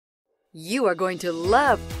You are going to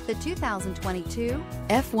love the 2022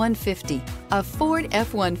 F-150. A Ford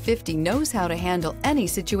F-150 knows how to handle any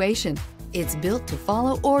situation. It's built to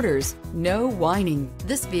follow orders, no whining.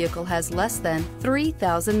 This vehicle has less than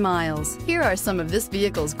 3,000 miles. Here are some of this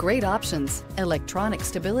vehicle's great options: electronic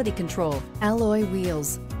stability control, alloy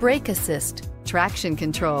wheels, brake assist, traction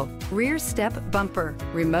control, rear step bumper,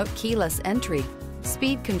 remote keyless entry,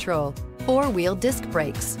 speed control, four-wheel disc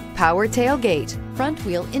brakes, power tailgate,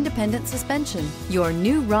 front-wheel independent suspension. Your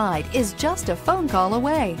new ride is just a phone call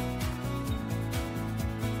away.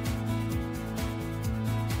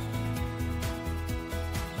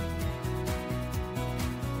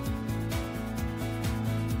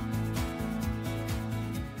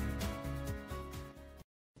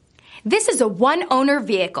 This is a one-owner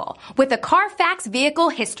vehicle with a Carfax Vehicle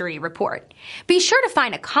History Report. Be sure to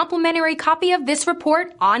find a complimentary copy of this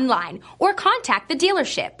report online or contact the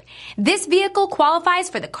dealership. This vehicle qualifies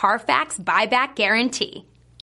for the Carfax Buyback Guarantee.